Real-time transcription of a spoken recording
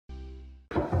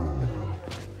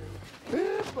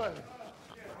buddy.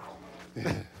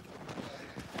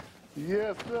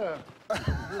 Yes, sir.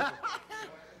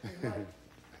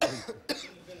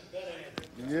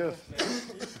 Yes.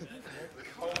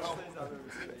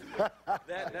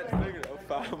 That's bigger than a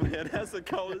foul, man. That's the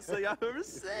coldest thing I've ever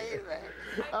seen, man.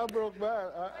 I broke mine.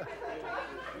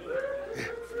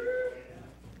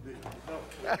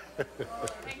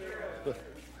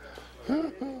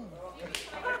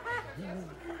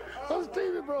 Oh,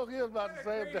 Stevie broke his about the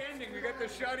same thing. Ending. We got the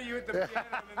shot of you at the piano,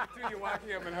 and then the two of you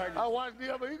walking up and hugging. I watched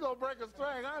the other. He's gonna break a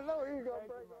string. I know he's gonna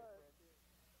break mine.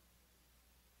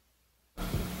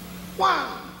 1,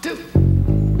 2.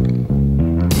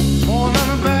 Born on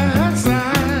a bad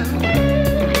side.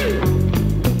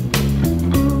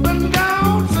 Been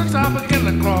down since I began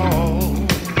to crawl.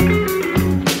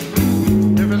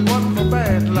 If it wasn't for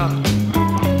bad luck,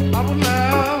 I would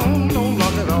have no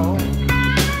luck at all.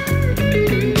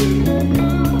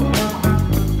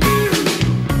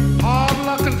 Hard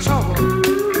luck and trouble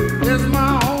is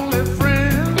my only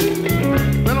friend.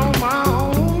 Been on my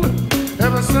own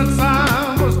ever since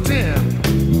I was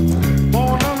 10.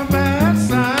 Born on the bad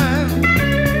side.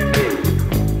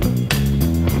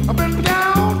 I've been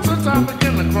down since I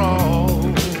began to crawl.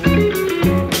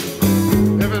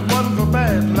 If it wasn't for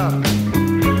bad luck,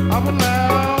 I would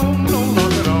have no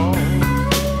luck at all.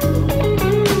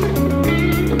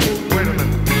 Wait a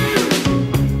minute.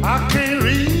 I can't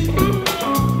read.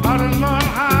 I didn't learn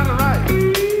how to write.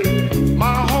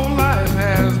 My whole life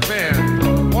has been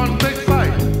one big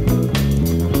fight.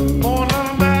 Born on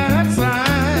a bad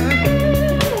side.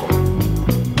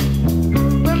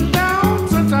 Been down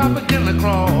since I began to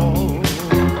crawl.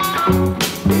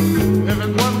 If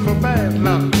it wasn't for bad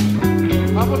luck,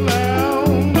 I would have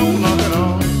no luck at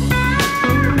all.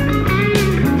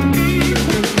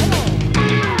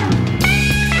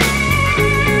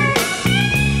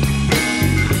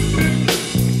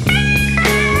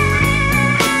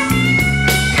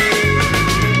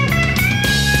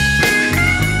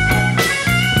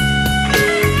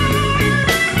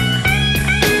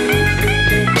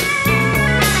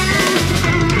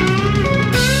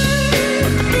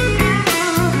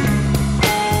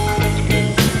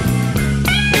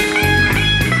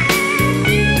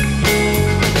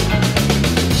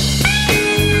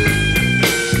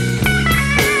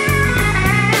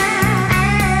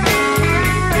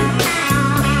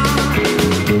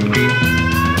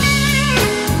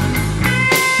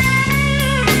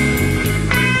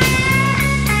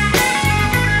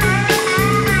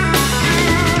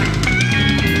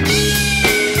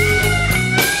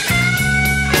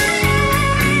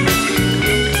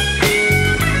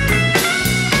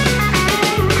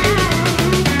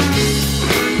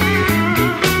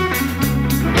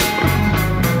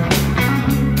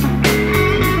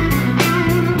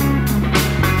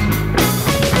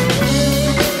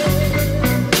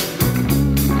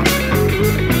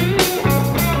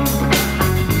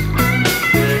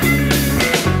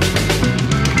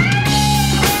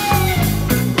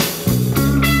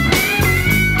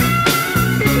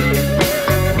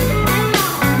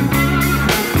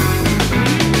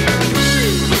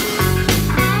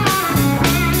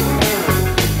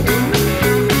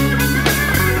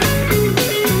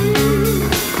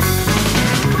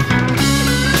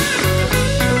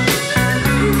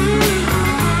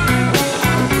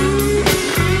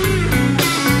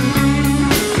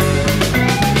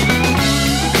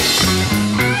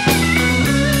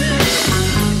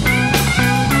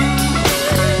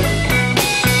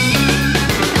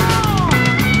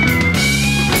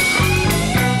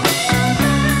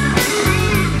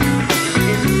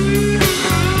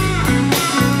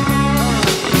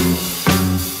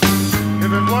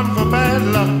 If it wasn't for bad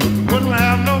luck, wouldn't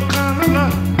have no kind of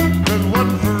luck. If it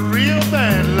wasn't for real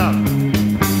bad luck,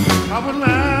 I wouldn't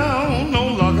have no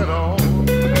luck at all.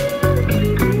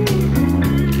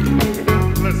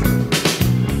 Listen,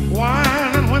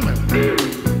 wine and women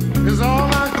is all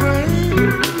I crave.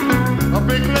 A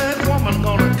big red woman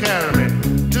gonna carry me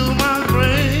to my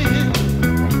grave.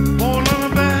 Born on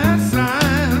a bad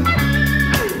side.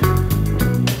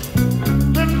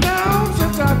 Been down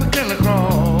since I began to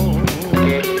crawl.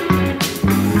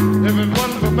 If it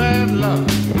wasn't for bad luck,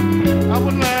 I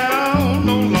wouldn't have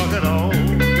no luck at all.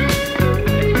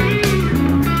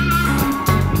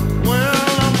 Well,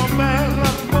 I'm a bad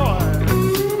luck boy.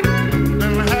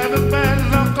 Been having bad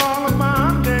luck all of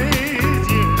my days,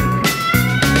 yeah.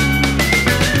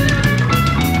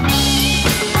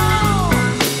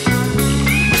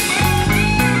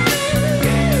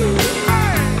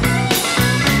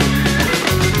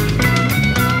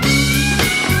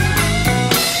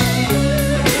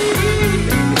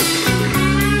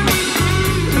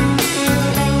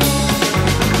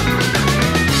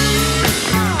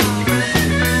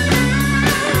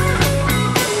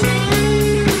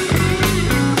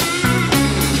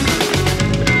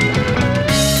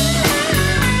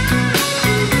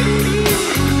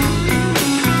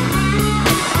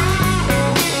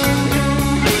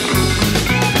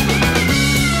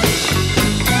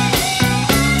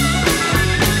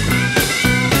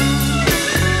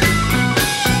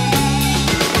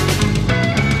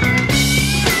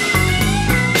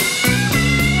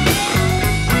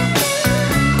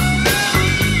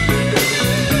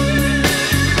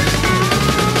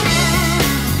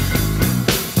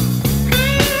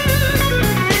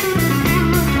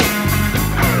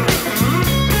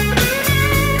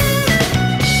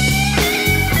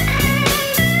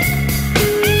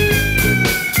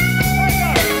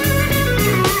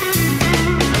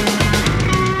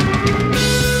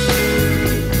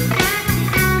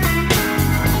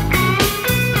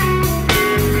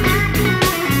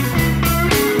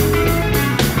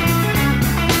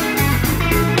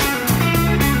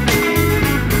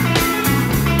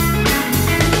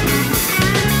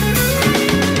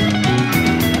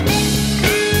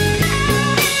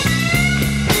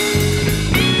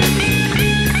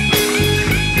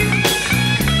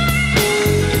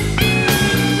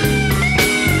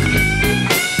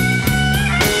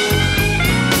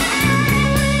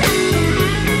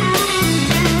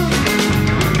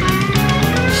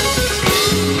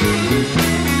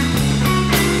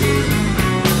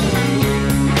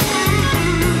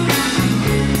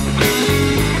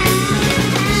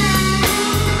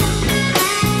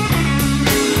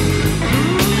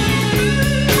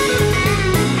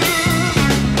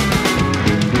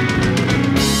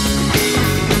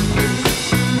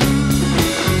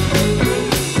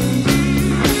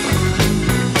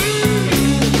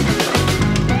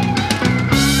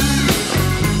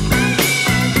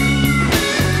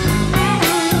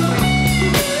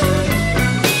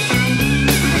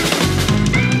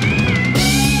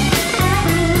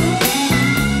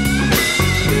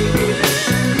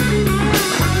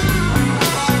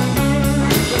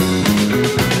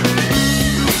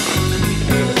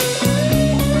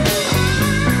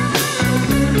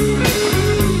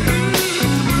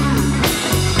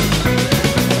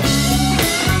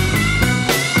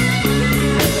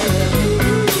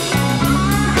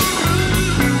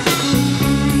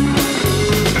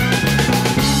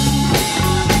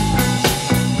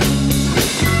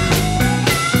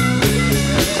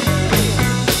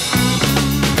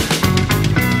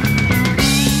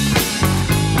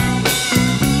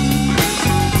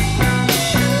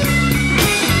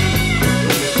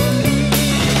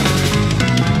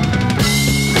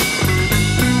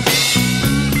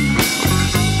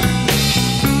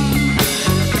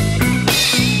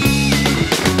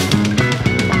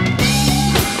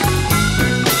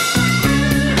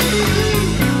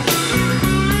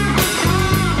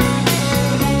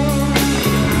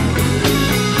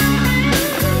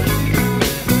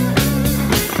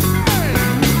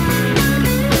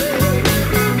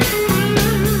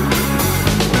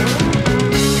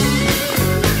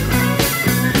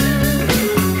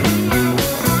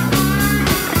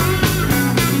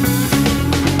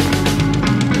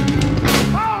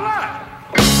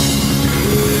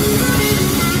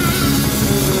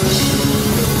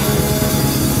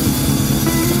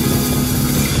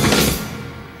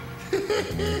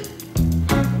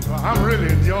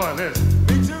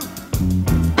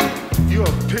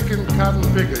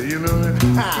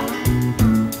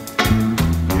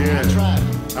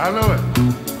 I know it.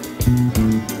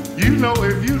 You know,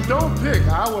 if you don't pick,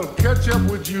 I will catch up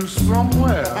with you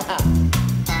somewhere.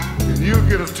 And you'll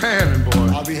get a tanning,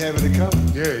 boy. I'll be having to come.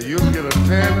 Yeah, you'll get a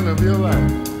tanning of your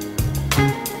life.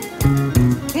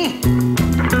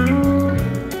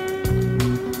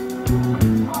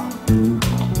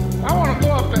 I want to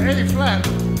go up to A flat.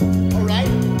 All right.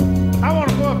 I want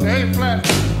to go up to A flat.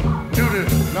 Do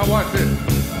this. Now watch this.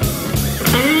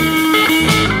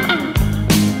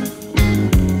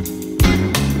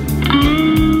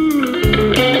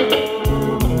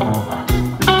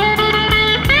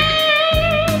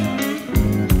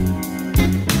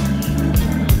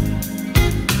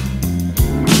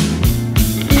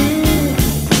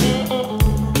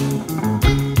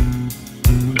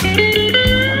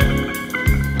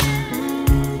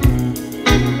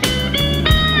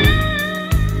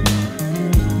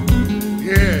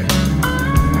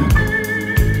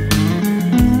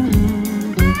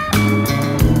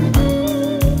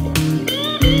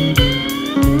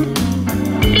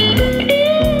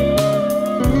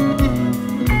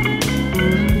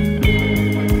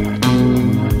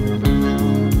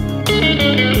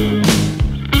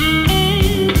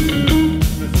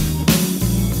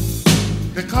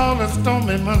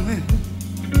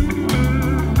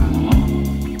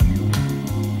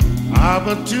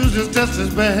 But Tuesday's just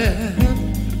as bad.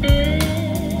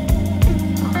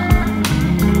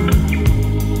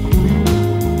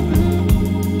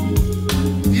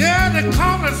 Yeah, they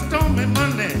call it Stormy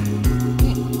Monday.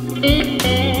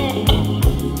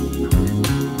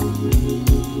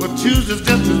 But Tuesday's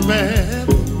just as bad.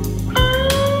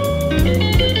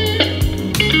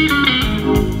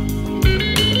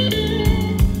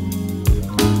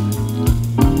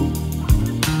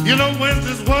 You know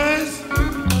Wednesday's worse.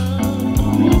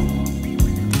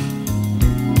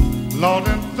 Lord,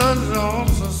 and Thursday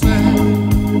also sad.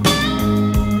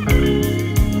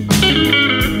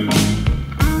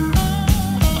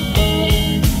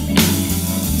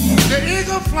 The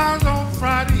eagle flies on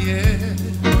Friday, yeah.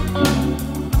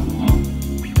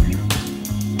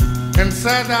 And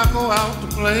Saturday I go out to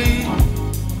play.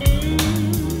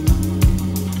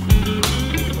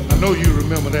 I know you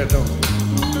remember that, don't you?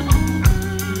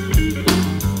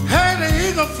 Hey, the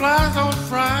eagle flies on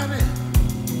Friday.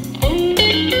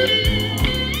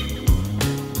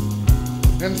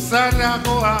 And Saturday I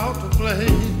go out to play.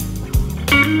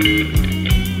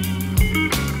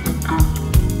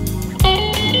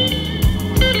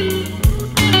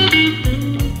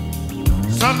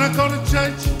 Sunday I go to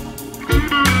church.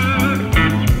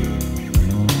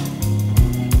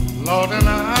 Lord, and I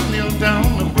kneel down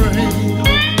to pray.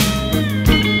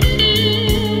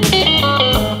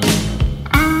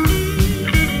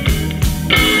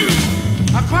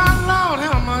 I cry, Lord,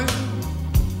 have mercy.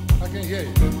 I can't hear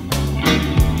you.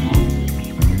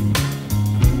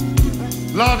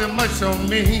 Lord, have mercy on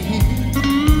me.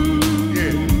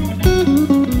 Yeah.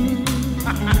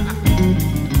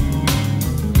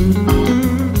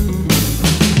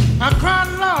 I cried,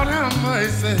 Lord, have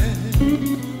mercy.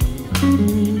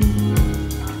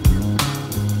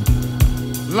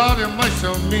 Lord, have mercy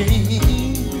on me.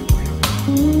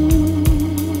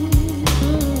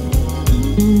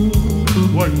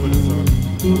 Work with it, son.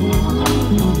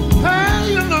 Hey,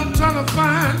 you know I'm trying to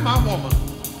find my woman.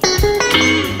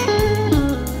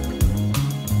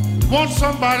 Want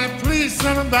somebody, please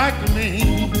send her back to me.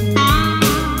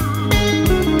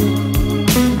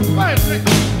 Wait a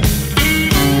second.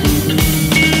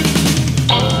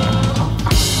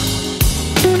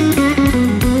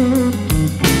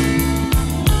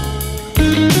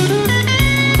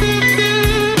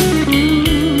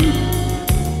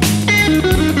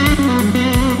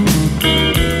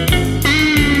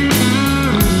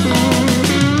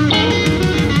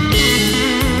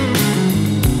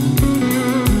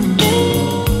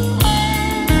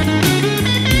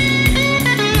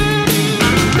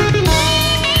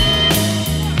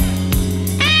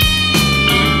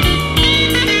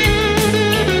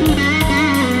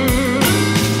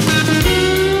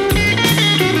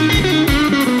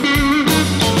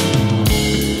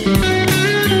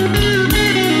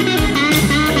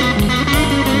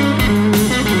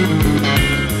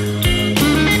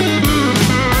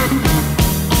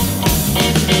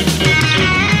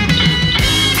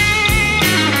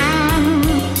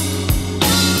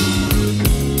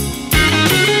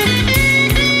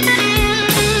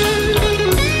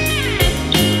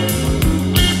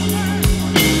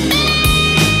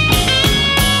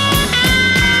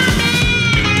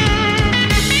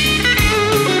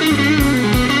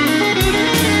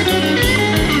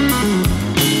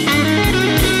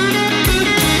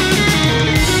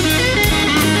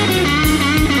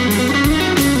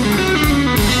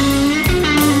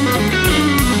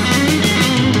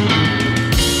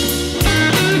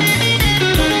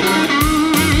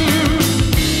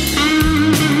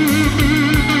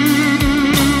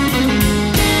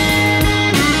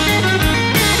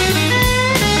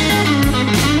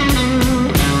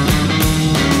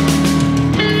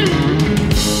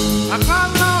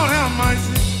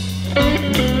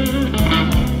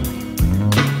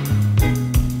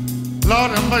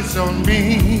 on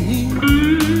me.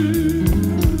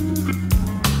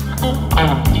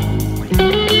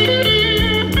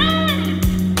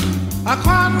 I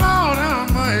cried, Lord, have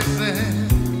mercy.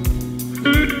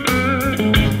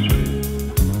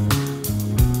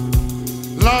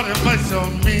 Lord, have mercy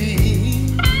on me.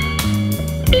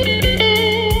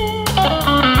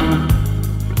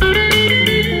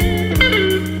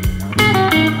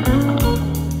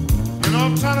 You know,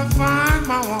 I'm trying to find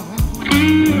my woman.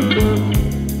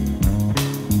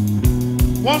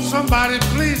 Won't somebody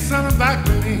please send her back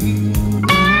to me?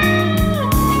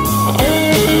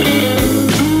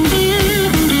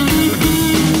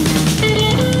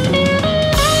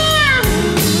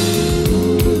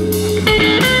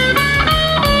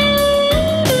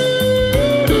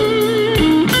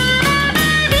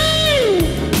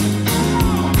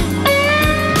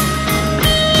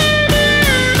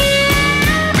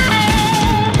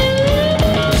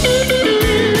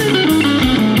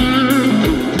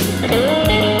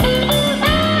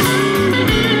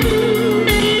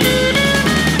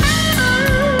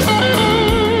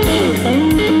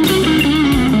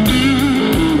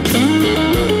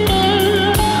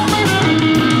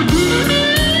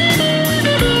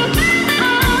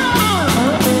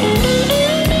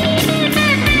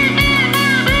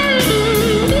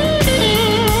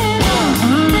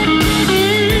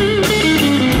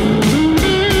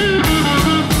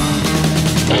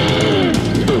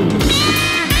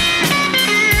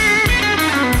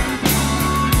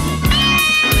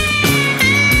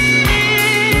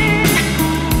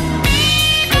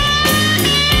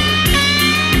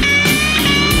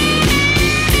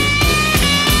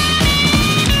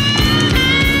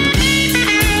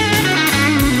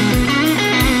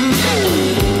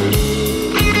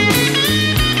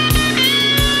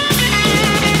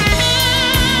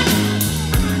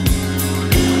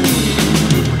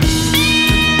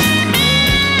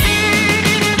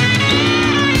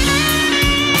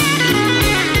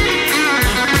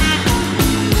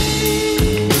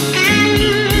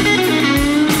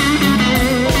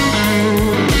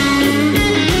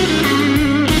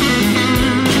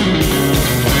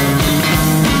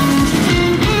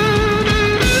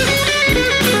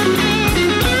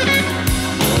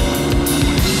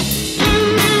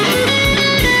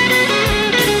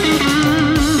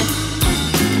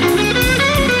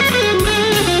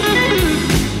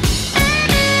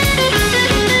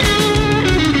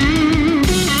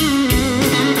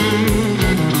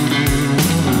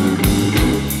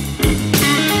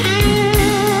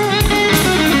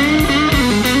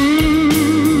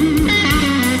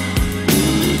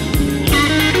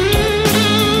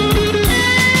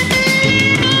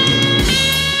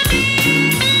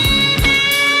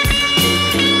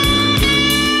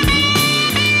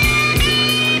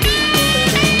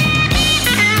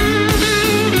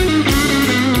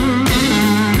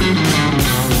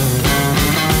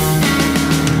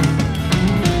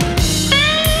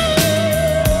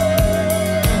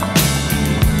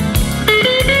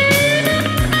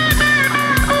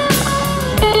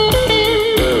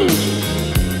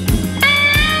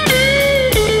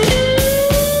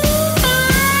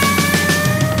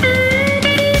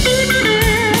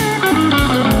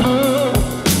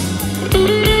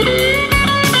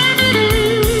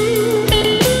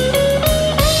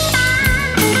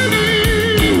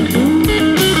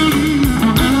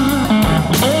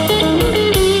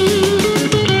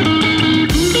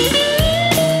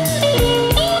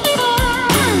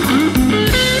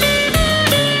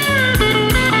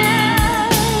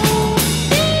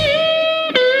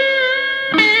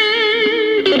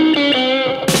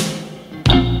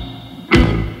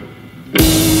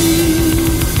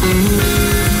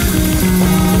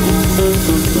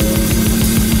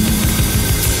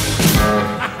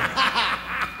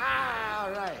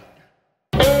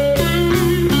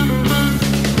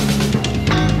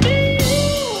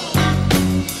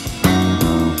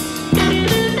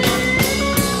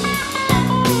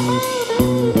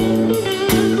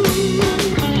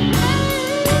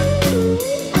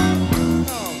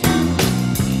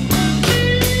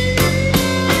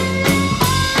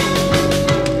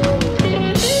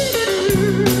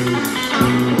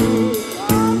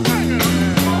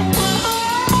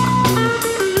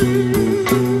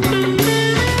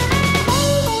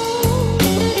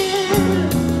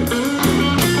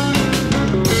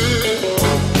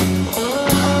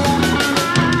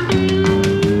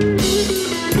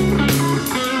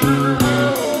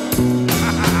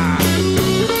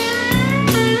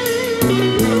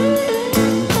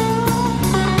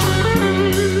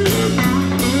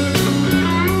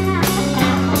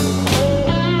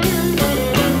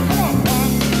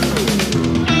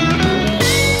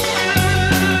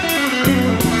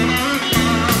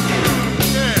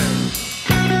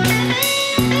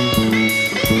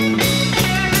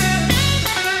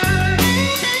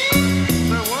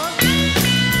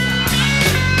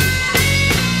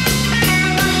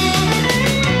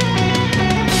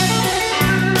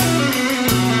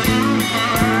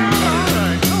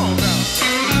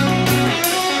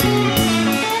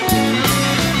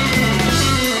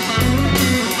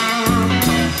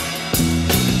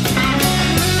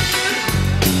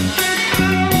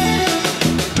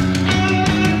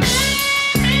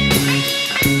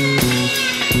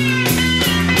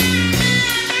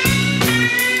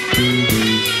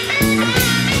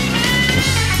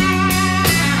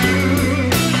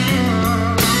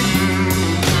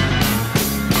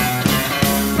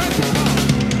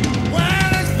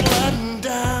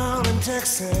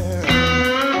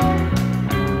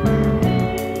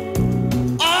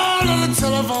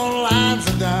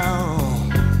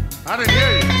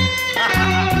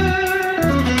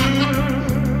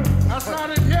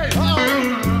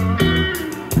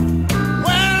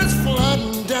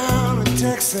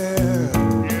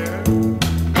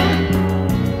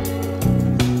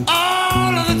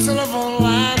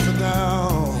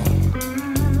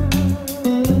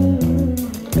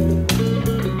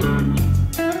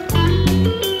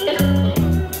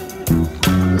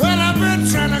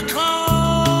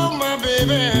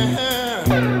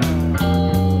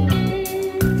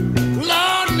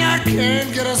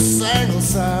 get a single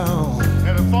sound.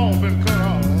 And the phone been cut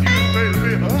off.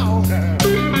 Baby, oh,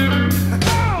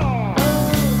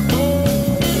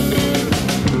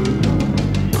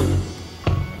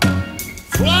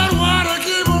 flood water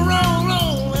keep a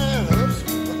rolling.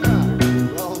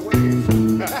 Long ways.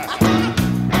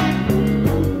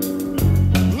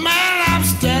 Man, I'm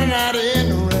standing out in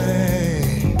the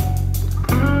rain.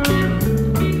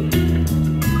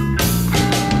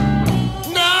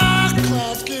 No,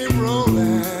 clouds keep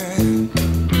rolling.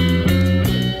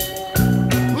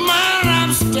 Man,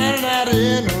 I'm standing out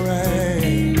in the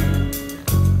rain.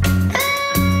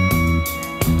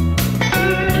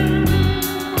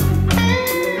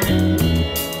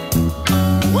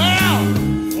 Well,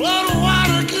 flood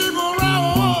water keep a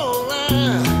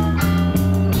rolling.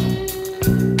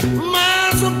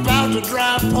 Man's about to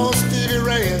drive poor Stevie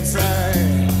Ray insane.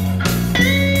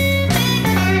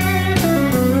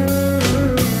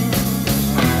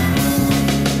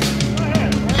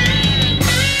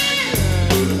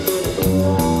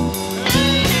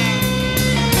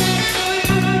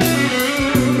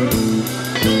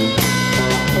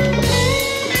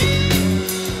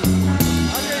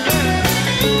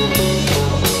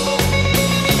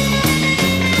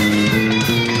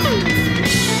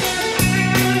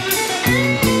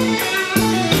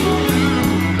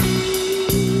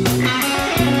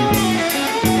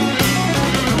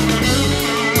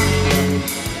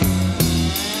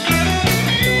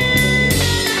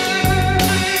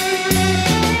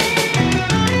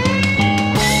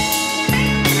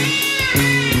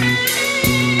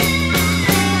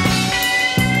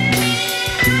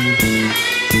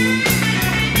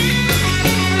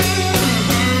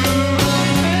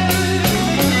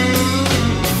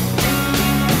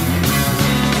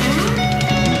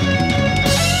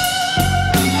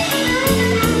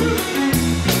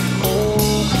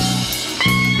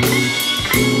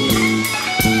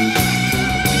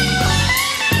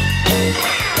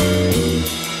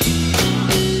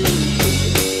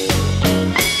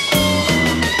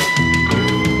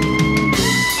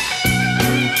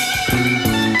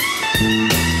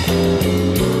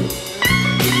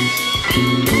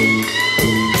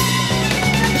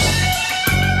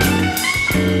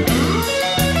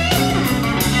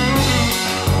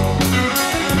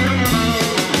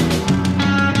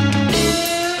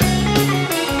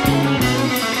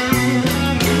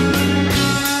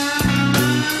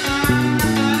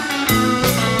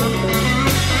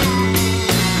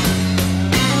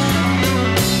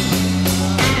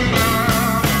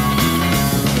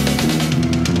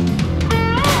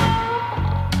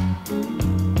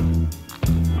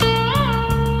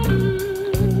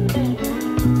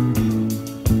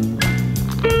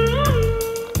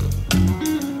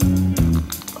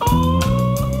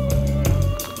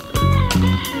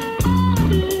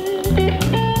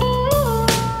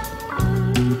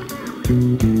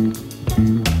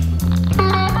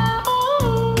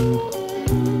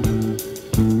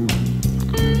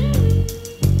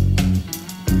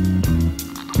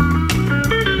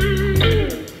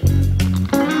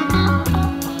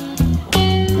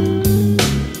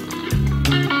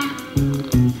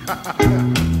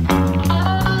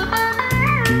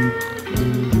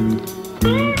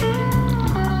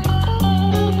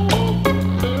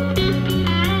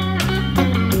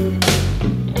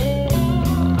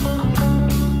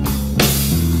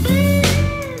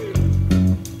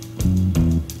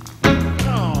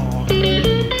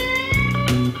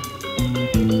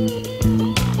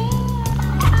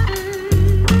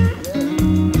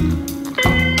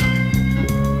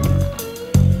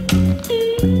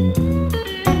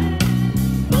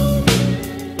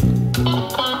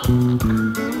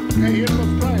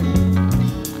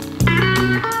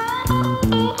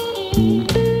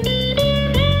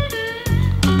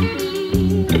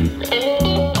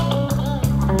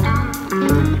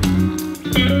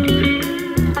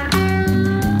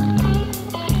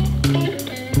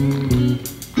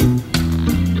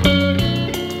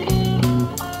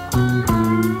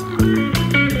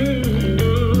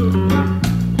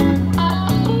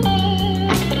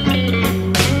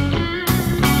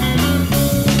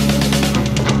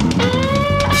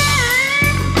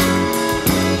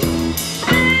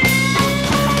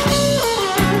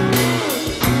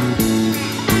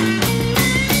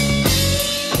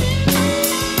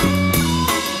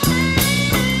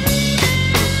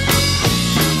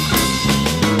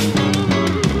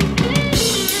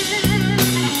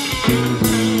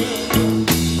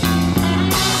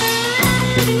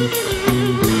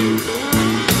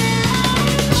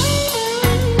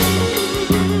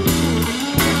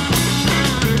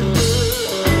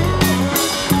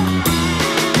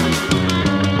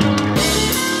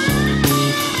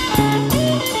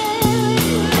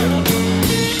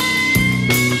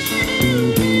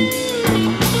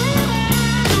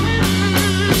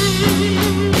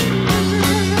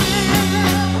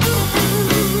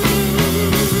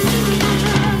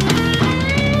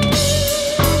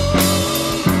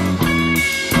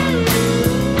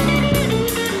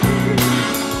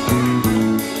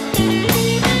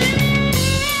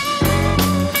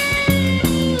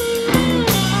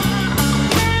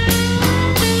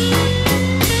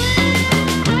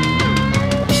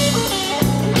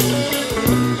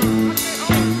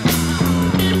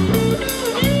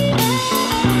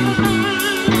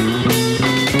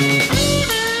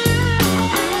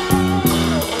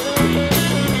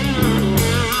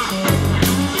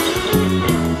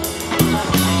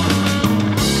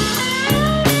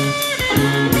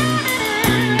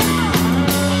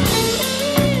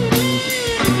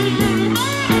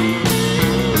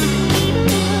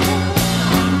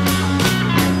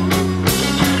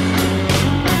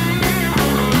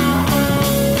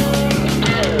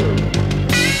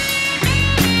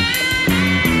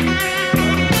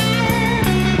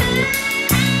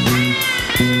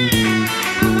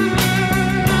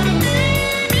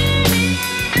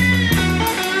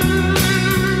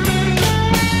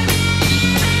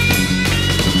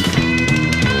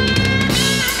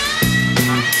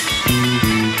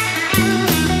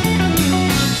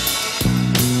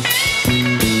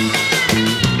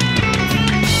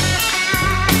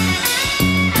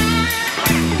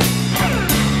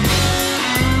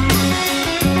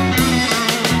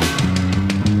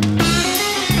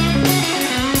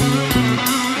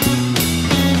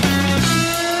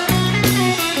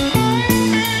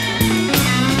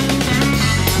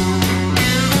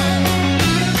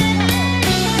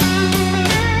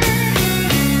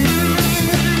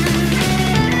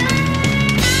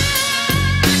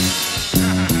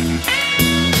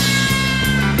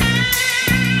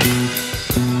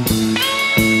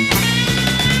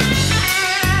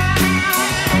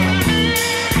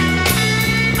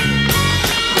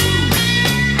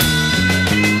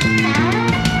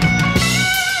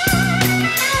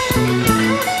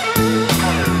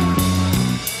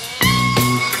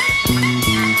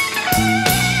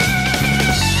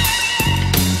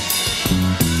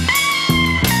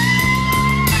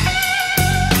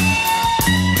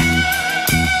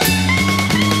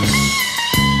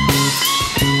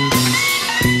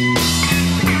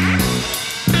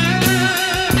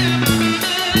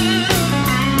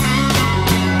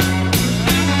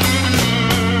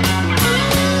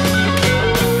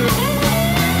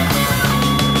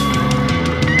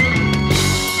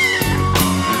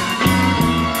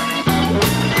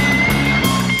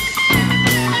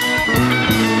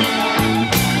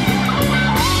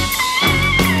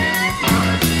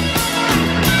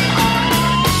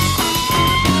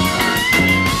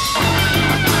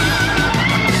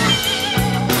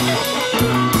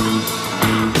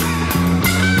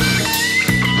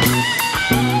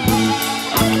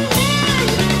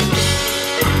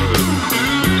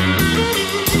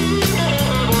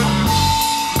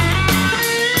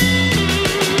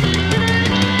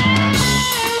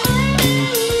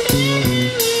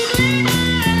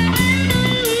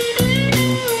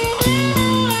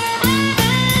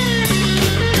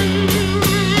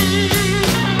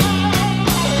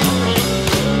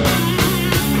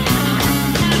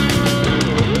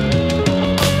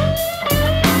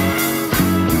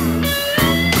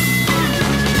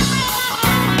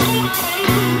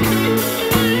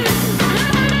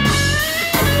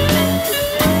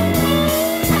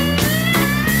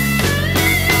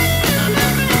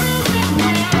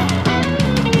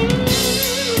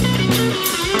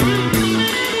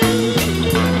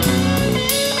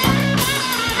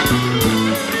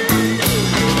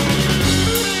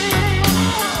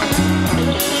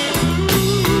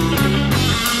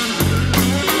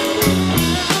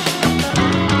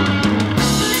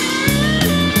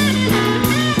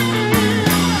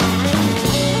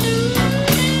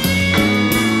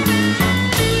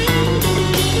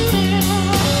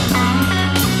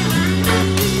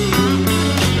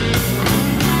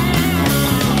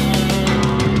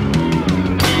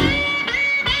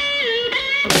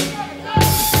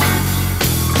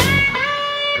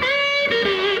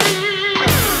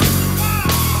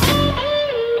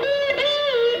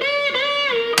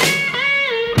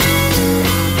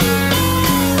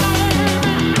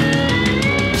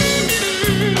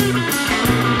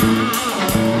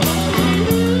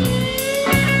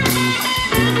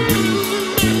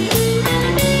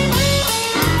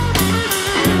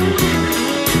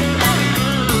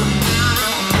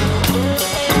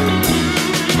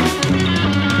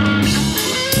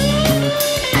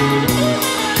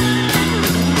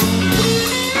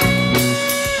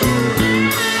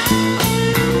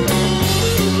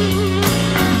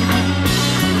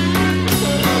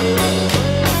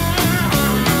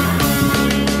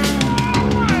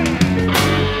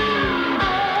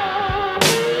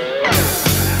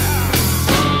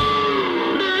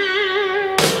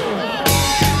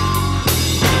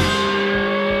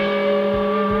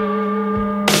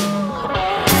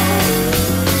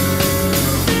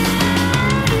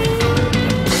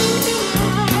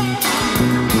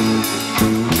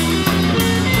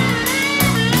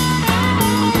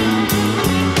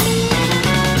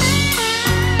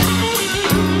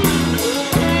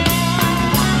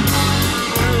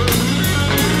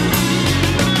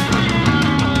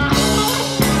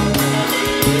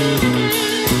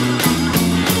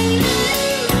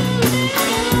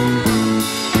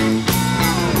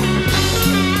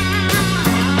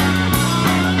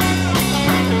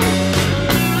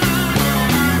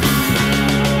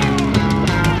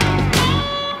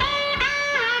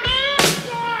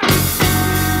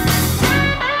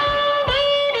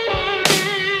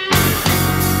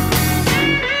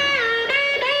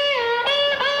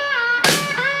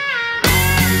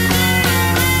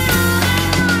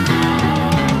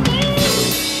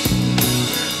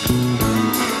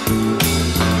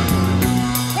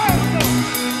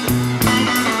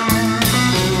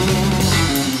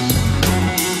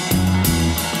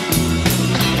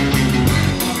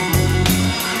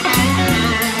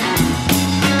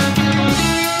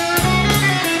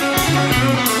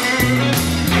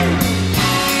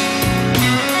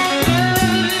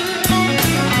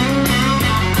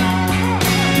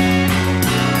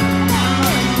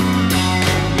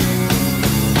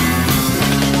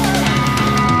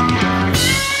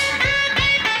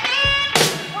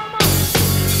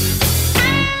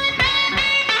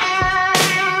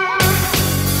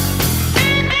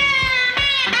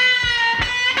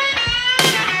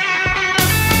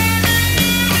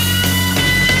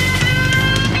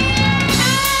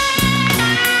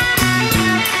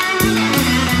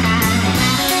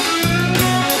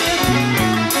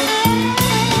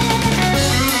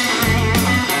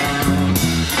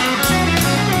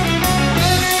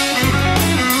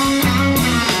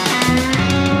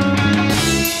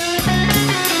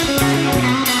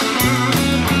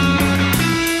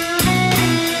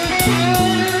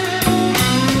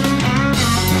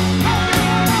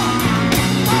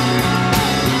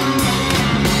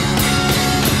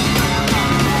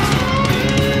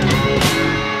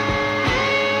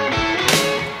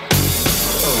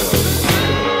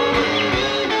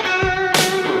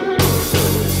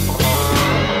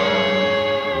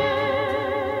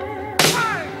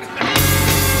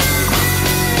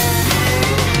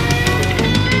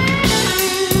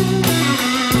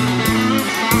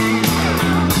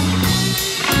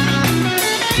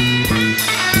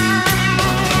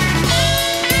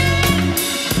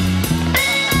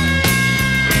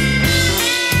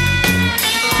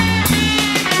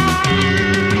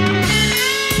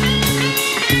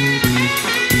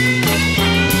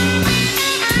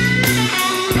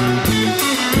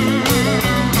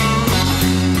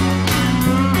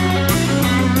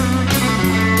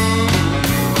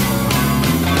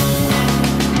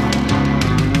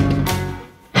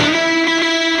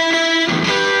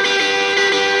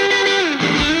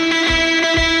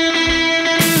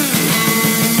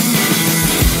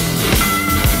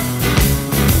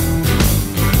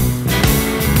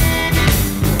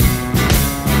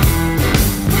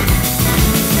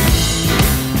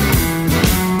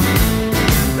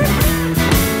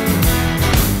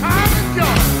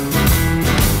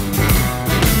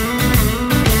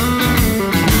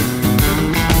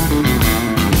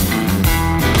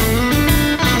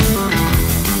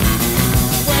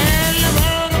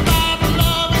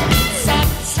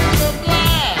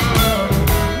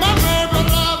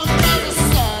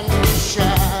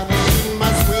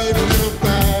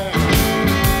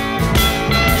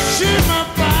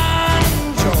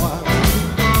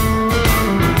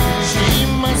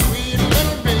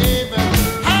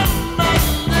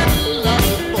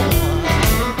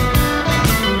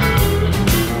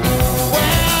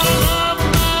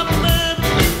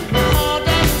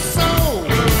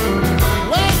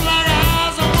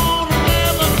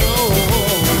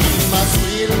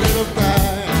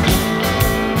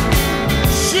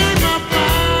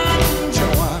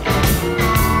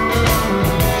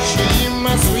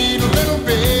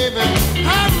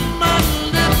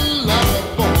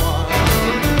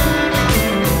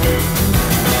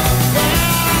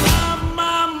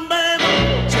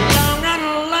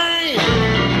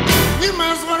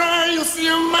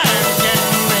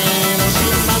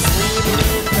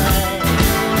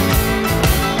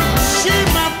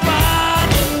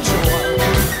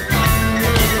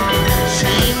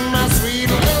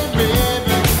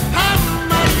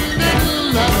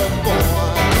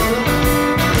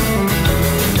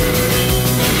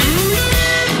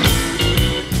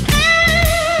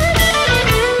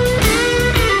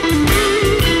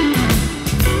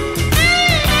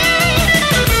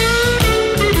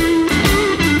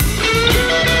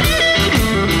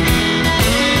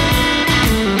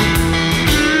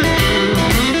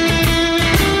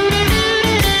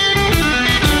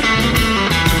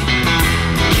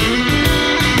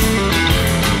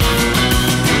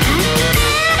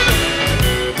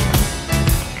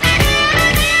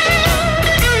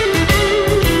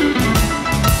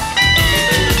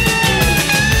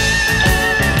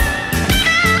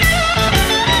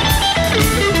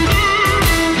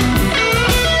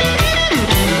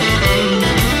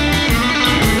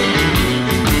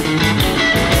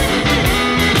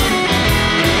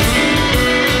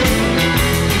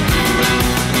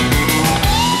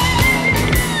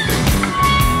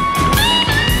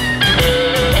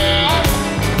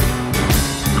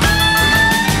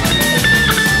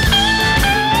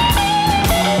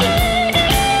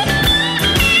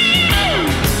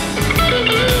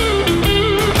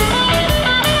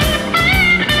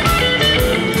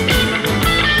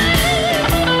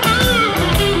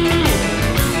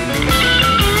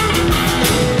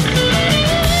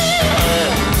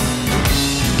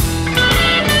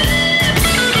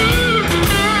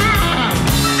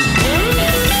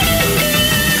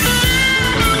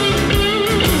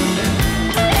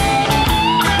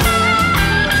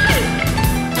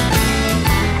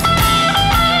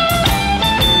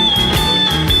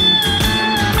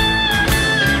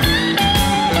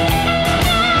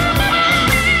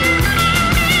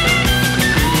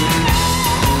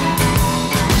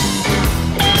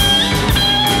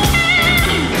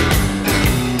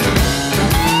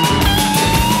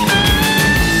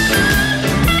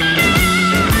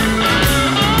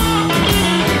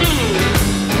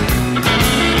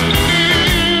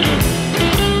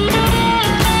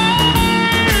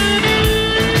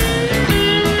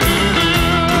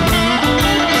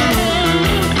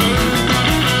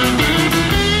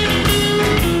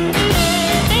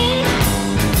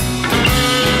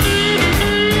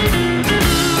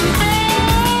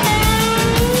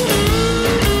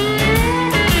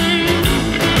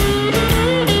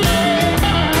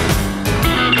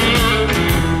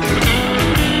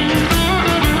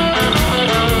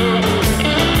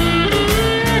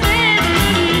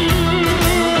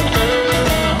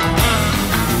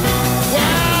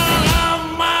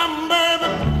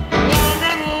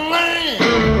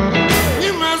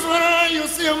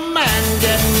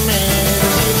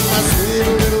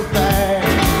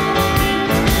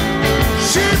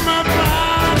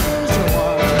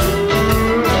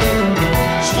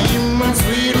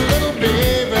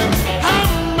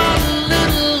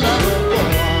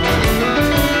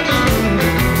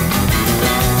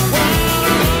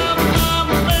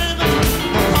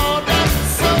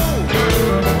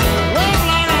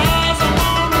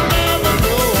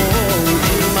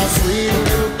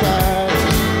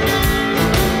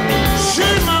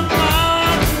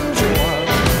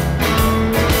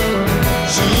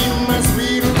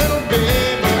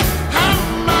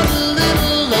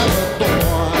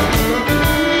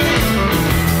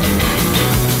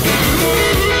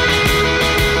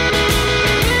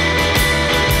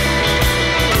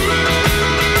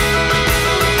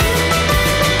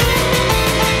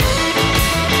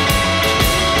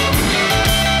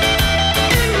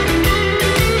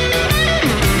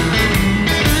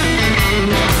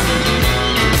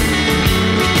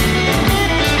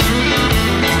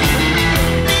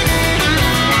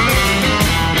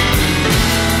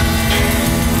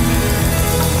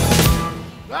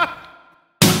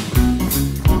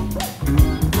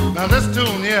 Now this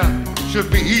tune here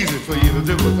should be easy for you to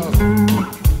do because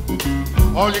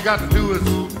all you got to do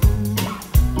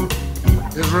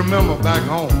is remember back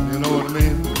home, you know what I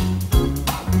mean?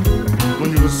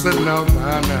 When you were sitting out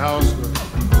behind the house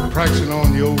practicing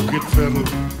on the old git fiddle,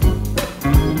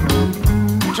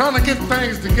 trying to get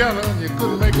things together and you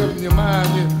couldn't make up in your mind.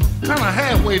 You kind of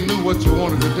halfway knew what you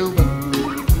wanted to do,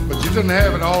 but you didn't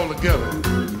have it all together,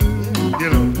 you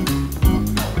know.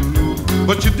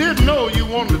 But you did know you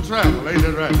wanted to travel, ain't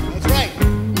that right? That's right.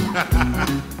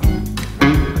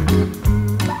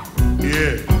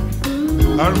 Yeah,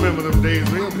 I remember them days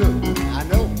real good. I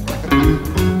know.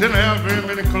 Didn't have very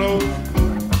many clothes.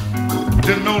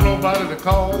 Didn't know nobody to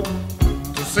call,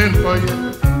 to send for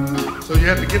you. So you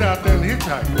had to get out there and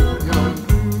hitchhike, you know.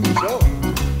 Sure.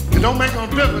 It don't make no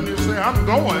difference. You say, I'm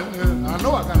going. I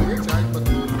know I got to hitchhike, but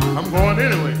I'm going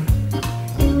anyway.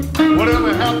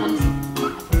 Whatever happens,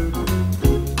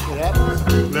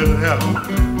 let it happen.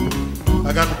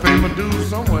 I got to pay my dues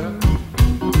somewhere.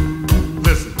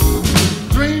 Listen.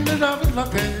 Dreamed that I was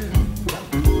lucky,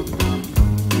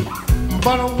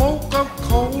 but I woke up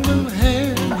cold in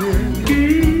hand.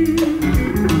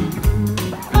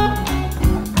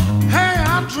 Hey,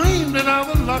 I dreamed that I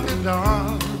was lucky,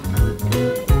 darling,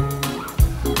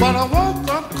 but I woke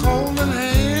up cold in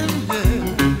hand.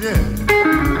 Yeah.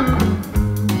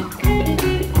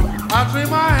 I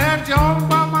dreamed I had you all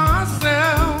by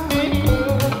myself,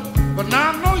 but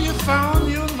now I know you found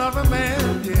you another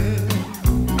man, yeah.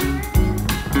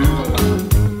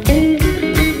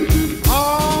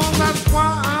 Oh, that's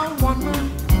why I wonder,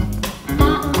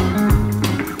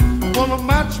 will a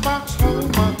matchbox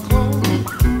hold my clothes?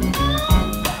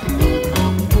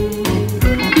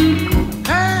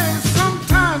 Hey,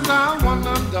 sometimes I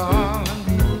wonder,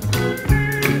 darling,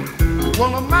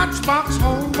 will a matchbox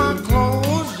hold my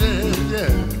clothes?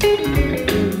 Yeah.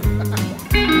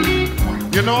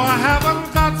 You know I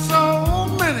haven't got so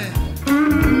many,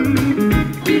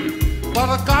 but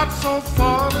I got so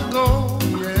far to go,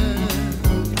 yeah.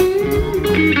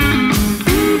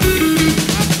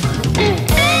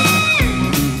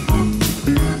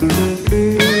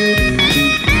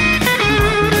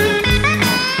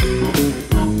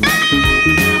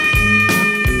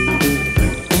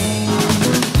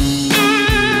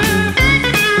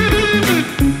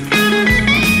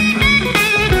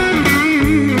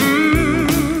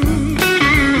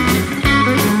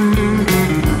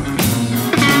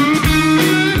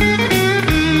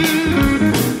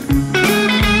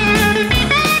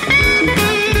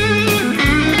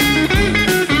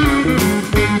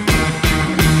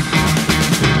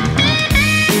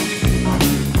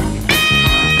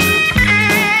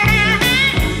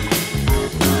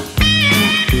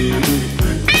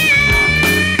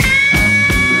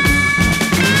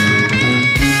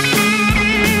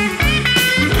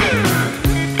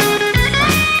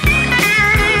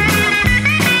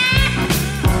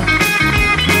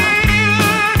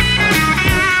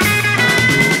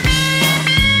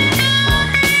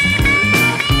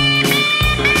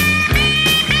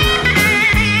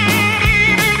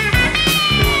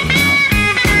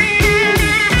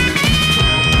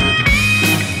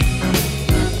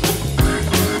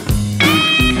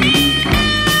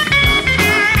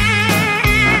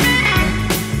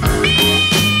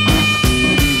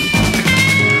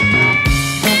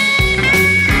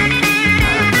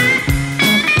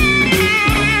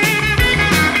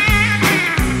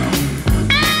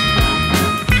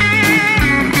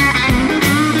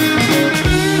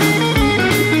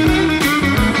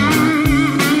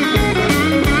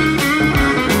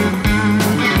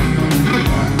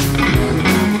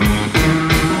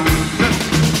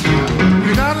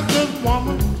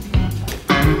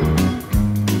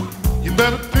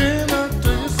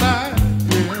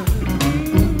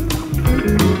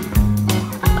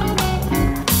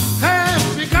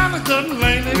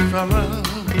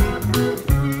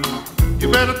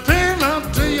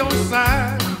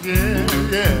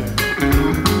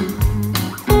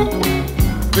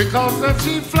 Because if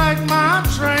she flagged my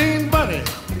train, buddy,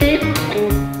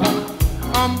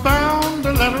 I'm bound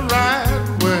to let her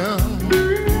ride well.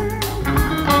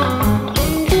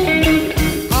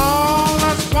 Oh,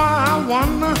 that's why I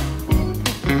wonder,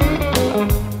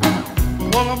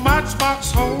 will a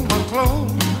matchbox hold my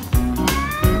clothes?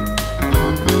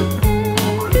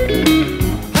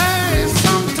 Hey,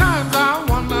 sometimes I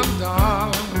wonder,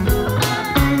 darling,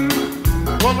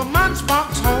 will a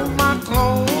matchbox hold my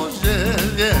clothes?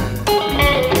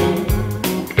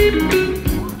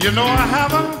 You know I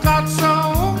haven't got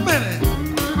so many,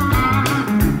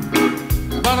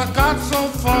 but I got so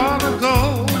far to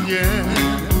go,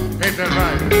 yeah. Ain't that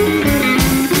right?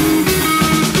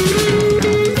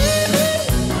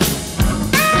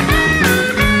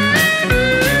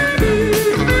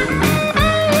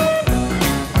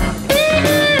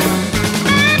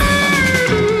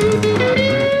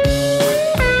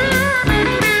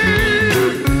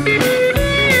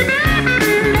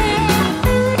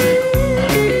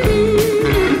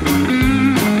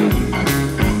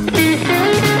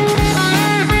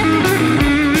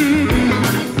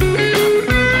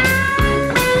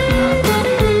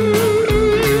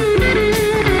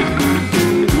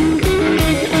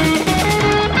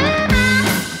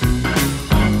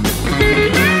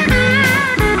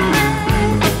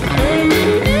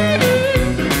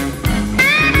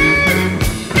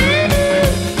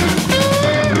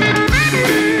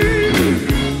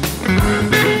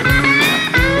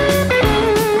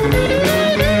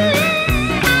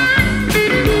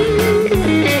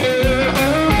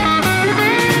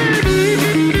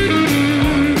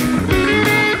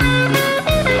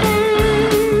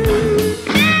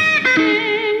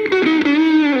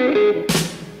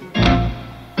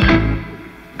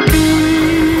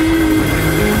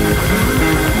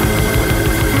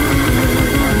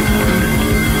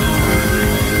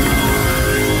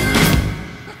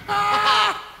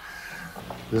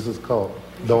 This is called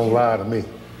Don't Lie to Me.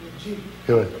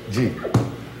 Here, G.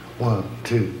 1,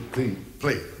 2, 3,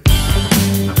 play.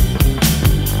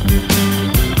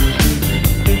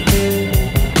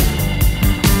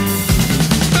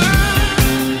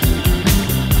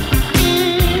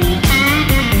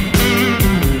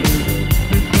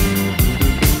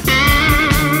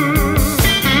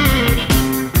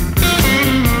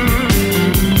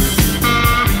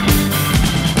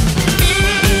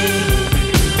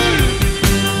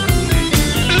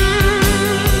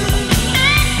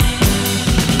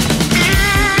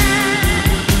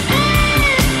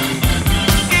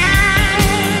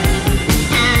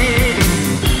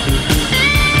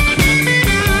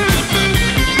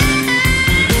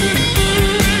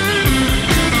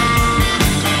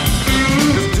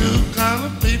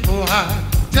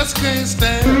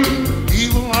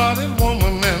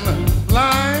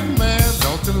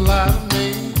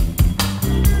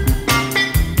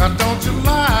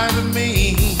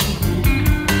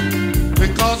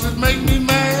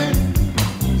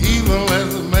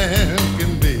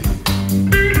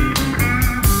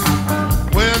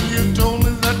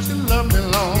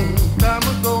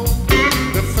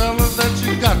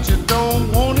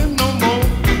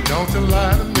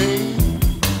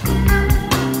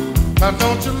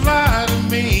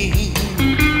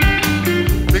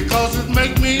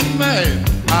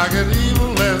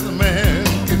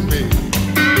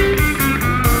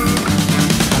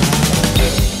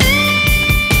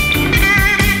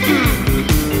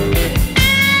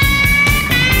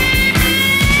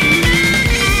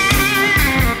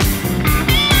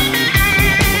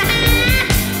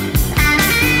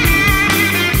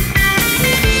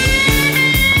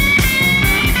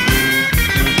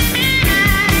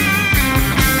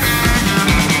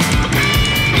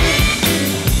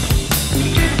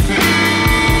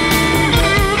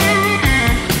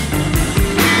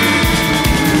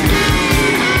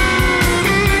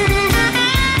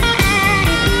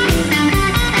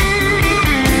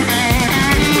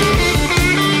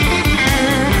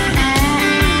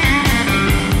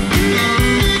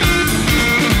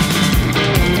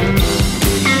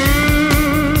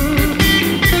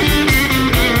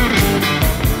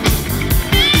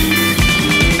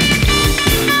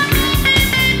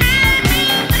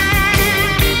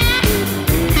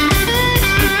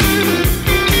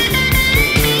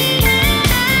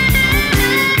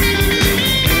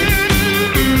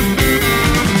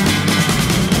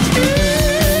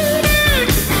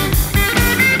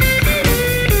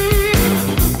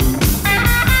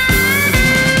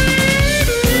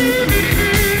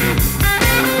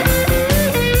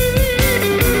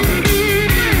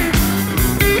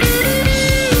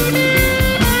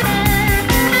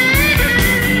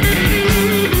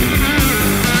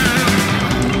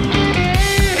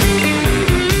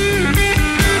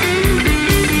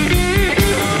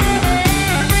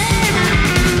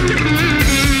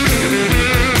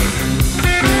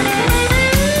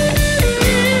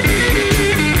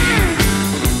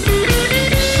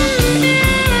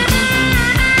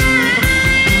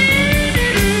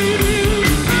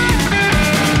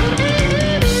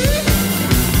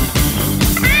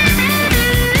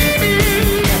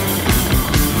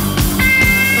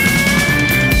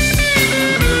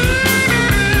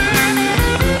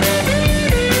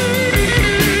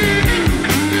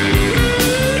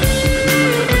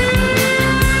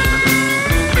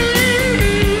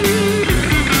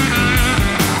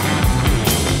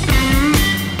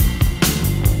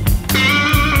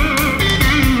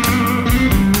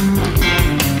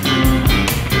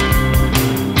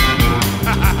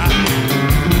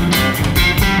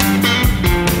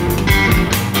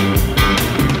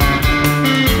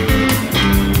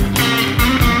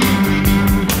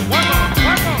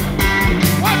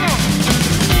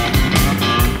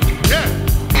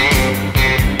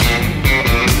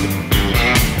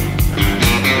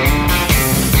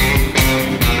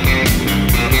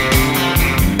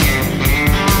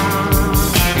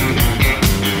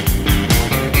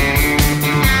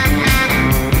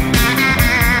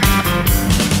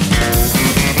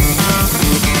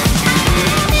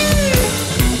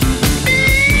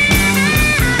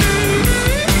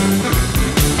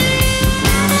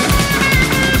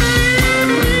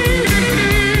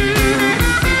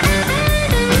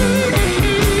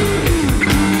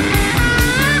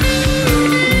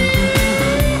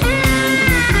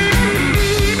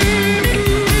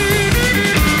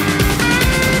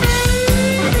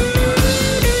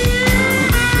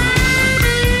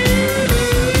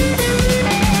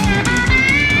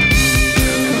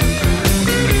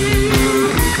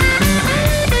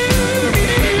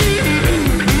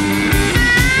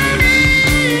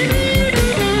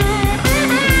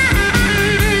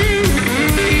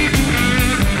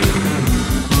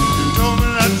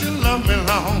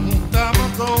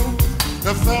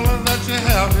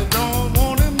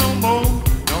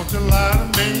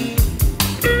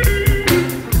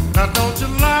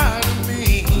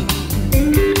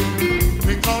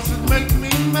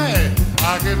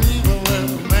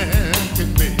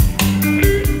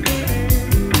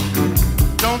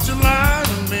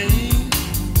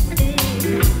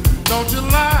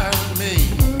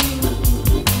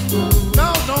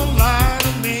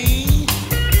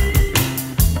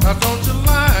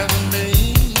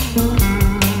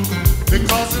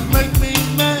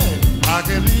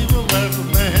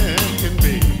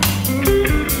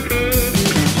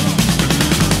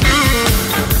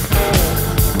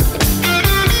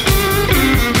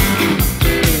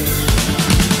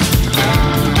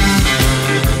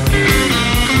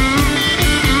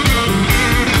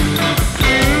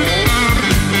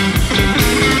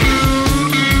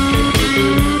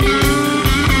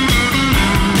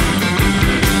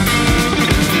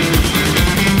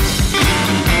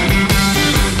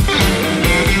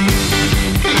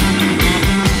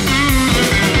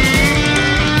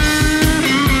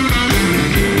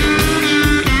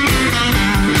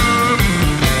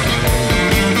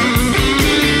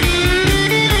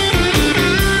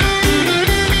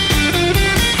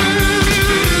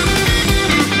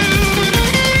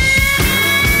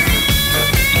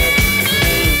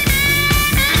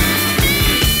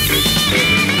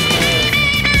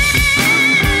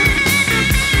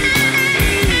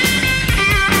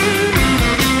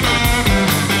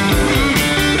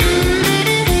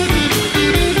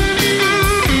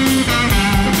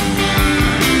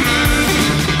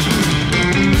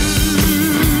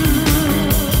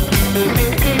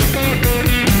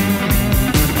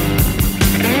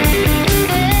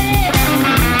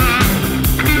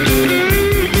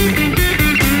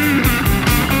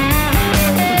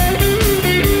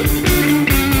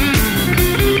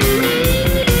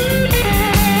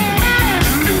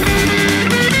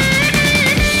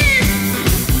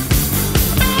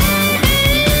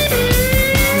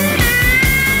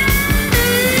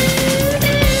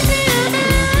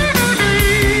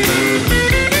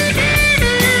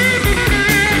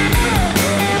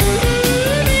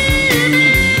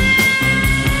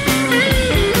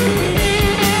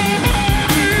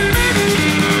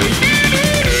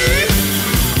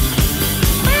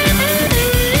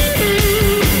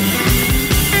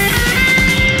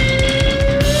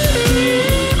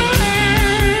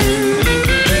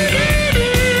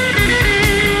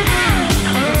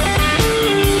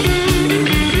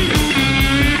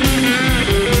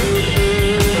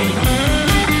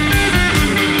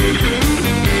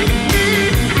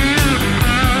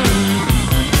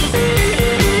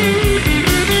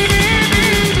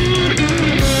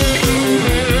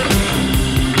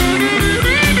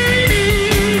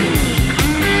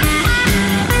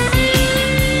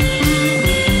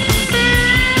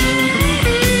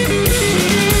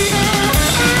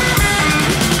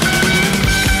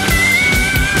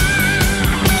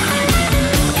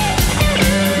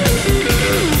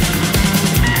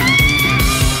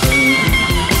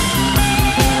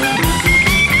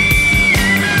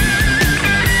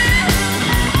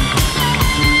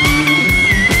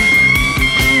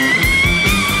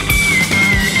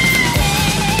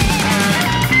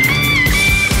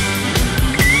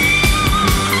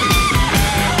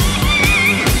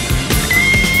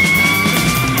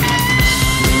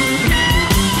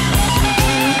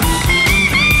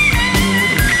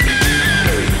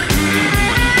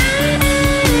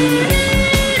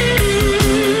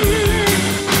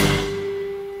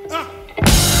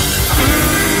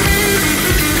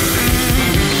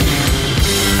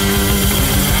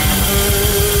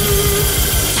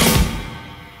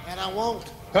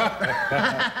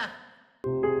 up.